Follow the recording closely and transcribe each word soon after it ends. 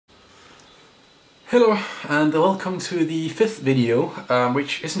Hello and welcome to the fifth video,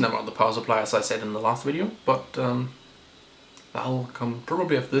 which isn't about the power supply as I said in the last video, but that'll come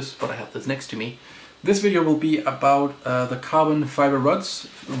probably after this, but I have this next to me. This video will be about the carbon fiber rods,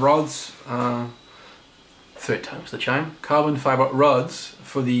 third time's the charm, carbon fiber rods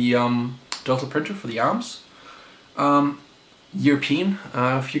for the Delta printer, for the arms. European,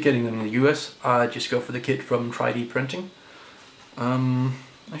 if you're getting them in the US, just go for the kit from 3D Printing.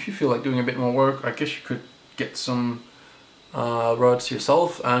 If you feel like doing a bit more work, I guess you could get some rods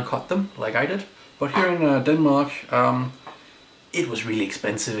yourself and cut them, like I did. But here in Denmark, it was really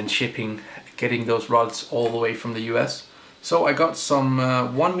expensive in shipping, getting those rods all the way from the US. So I got some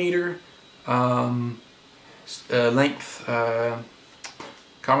 1 meter length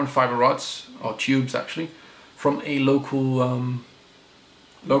carbon fiber rods, or tubes actually, from a local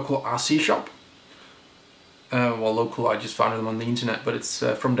RC shop. Well, local, I just found them on the internet, but it's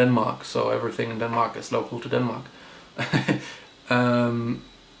from Denmark, so everything in Denmark is local to Denmark.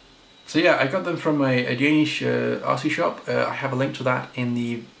 So yeah, I got them from a Danish RC shop. I have a link to that in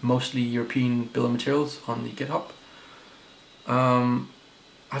the mostly European bill of materials on the GitHub.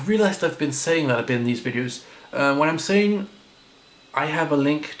 I've realized I've been saying that a bit in these videos. When I'm saying I have a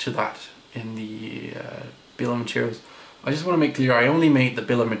link to that in the bill of materials, I just want to make clear I only made the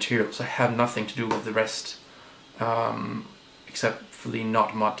bill of materials. I have nothing to do with the rest. Except for the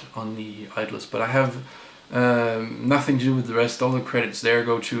not mod on the idlers, but I have nothing to do with the rest. All the credits there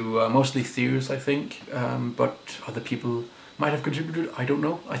go to mostly Theus, I think, but other people might have contributed, I don't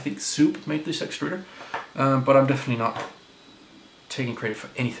know. I think Soup made this extruder, but I'm definitely not taking credit for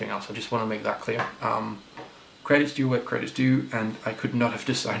anything else. I just want to make that clear. Credits due where credits due, and I could not have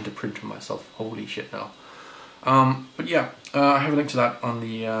designed the printer myself. Holy shit, no. But yeah, I have a link to that on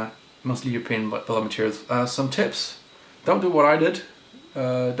the mostly European bill of materials. Some tips: don't do what I did.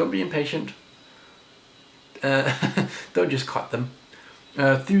 Don't be impatient. Don't just cut them.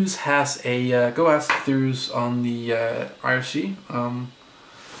 Theus has a go ask Theus on the IRC,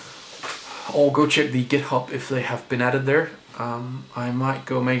 or go check the GitHub if they have been added there. I might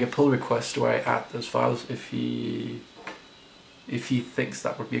go make a pull request where I add those files if he thinks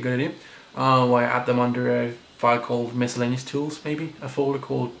that would be a good idea. Where I add them under a file called miscellaneous tools, maybe a folder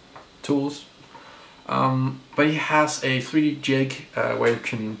called tools. But he has a 3D jig where you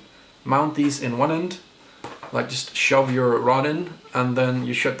can mount these in one end, like just shove your rod in, and then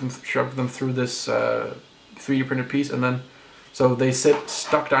you shove them through this 3D printed piece, and then so they sit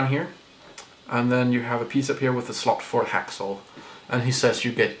stuck down here, and then you have a piece up here with a slot for a hacksaw, and he says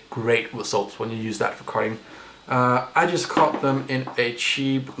you get great results when you use that for cutting. I just cut them in a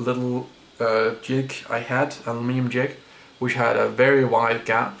cheap little jig I had, aluminium jig, which had a very wide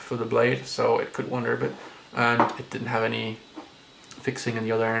gap for the blade, so it could wander a bit, and it didn't have any fixing in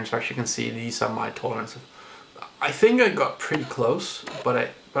the other end. So as you can see, these are my tolerances. I think I got pretty close, but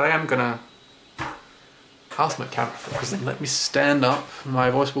I am gonna. How's my camera focusing? Let me stand up.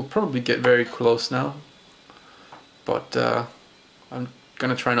 My voice will probably get very close now, but I'm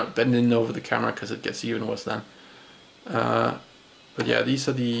gonna try not bending over the camera because it gets even worse then. But yeah, these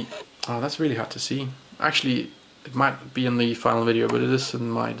are the. Oh, that's really hard to see. Actually, it might be in the final video, but it is in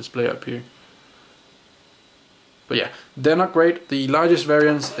my display up here. But yeah, they're not great. The largest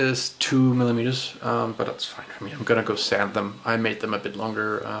variance is 2 millimeters, but that's fine for me. I'm gonna go sand them. I made them a bit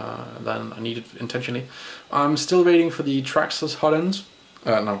longer than I needed intentionally. I'm still waiting for the Traxxas hot ends.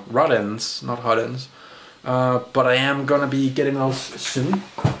 No, rod ends, not hot ends. But I am gonna be getting those soon.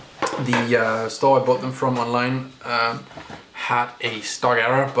 The store I bought them from online had a stock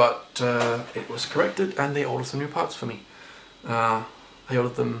error, but it was corrected and they ordered some new parts for me. I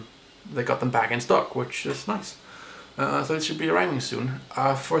ordered them, they got them back in stock, which is nice. So it should be arriving soon.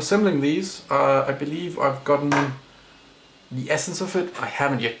 For assembling these, I believe I've gotten the essence of it. I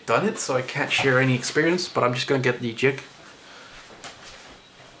haven't yet done it, so I can't share any experience, but I'm just gonna get the jig.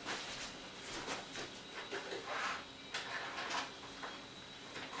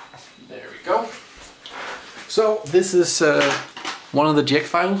 There we go. So this is one of the jig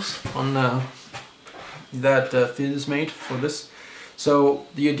files on that Theus made for this. So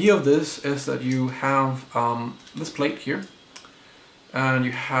the idea of this is that you have this plate here, and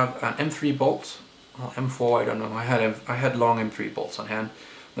you have an M3 bolt, or M4, I don't know. I had long M3 bolts on hand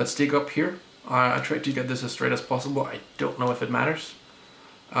that stick up here. I tried to get this as straight as possible. I don't know if it matters.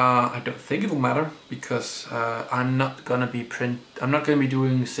 I don't think it'll matter because I'm not gonna be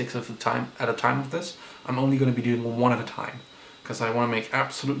doing 6 at a time with this. I'm only gonna be doing 1 at a time because I want to make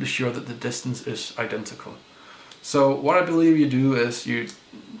absolutely sure that the distance is identical. So what I believe you do is you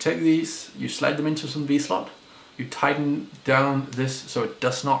take these, you slide them into some V-slot, you tighten down this so it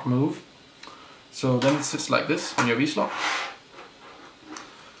does not move, So then it sits like this on your V-slot.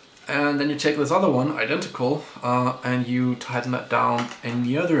 And then you take this other one, identical, and you tighten that down in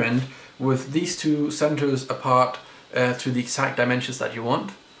the other end with these two centers apart to the exact dimensions that you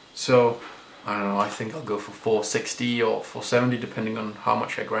want. So, I don't know, I think I'll go for 460 or 470 depending on how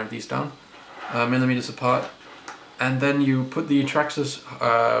much I grind these down, millimeters apart. And then you put the Traxxas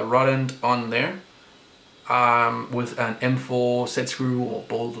rod end on there with an M4 set screw or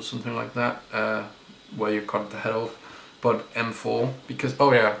bolt or something like that, where you cut the head off. But M4, because,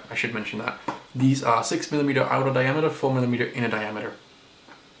 oh yeah, I should mention that. These are 6mm outer diameter, 4mm inner diameter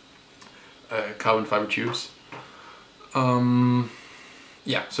carbon fiber tubes.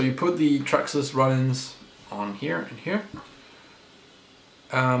 Yeah, so you put the Traxxas rod ends on here and here.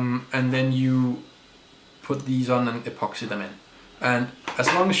 And then you put these on and epoxy them in. And as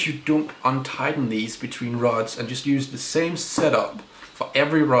long as you don't untighten these between rods and just use the same setup for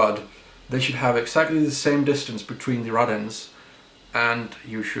every rod, they should have exactly the same distance between the rod ends and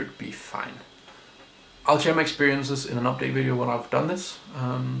you should be fine. I'll share my experiences in an update video when I've done this.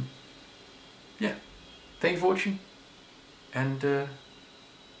 Yeah, thank you for watching, and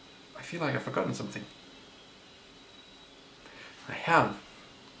I feel like I've forgotten something. I have.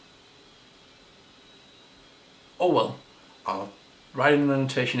 Oh well, I'll write in the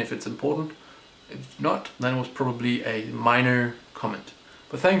annotation if it's important. If not, then it was probably a minor comment.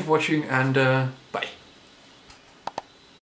 But thanks for watching, and bye.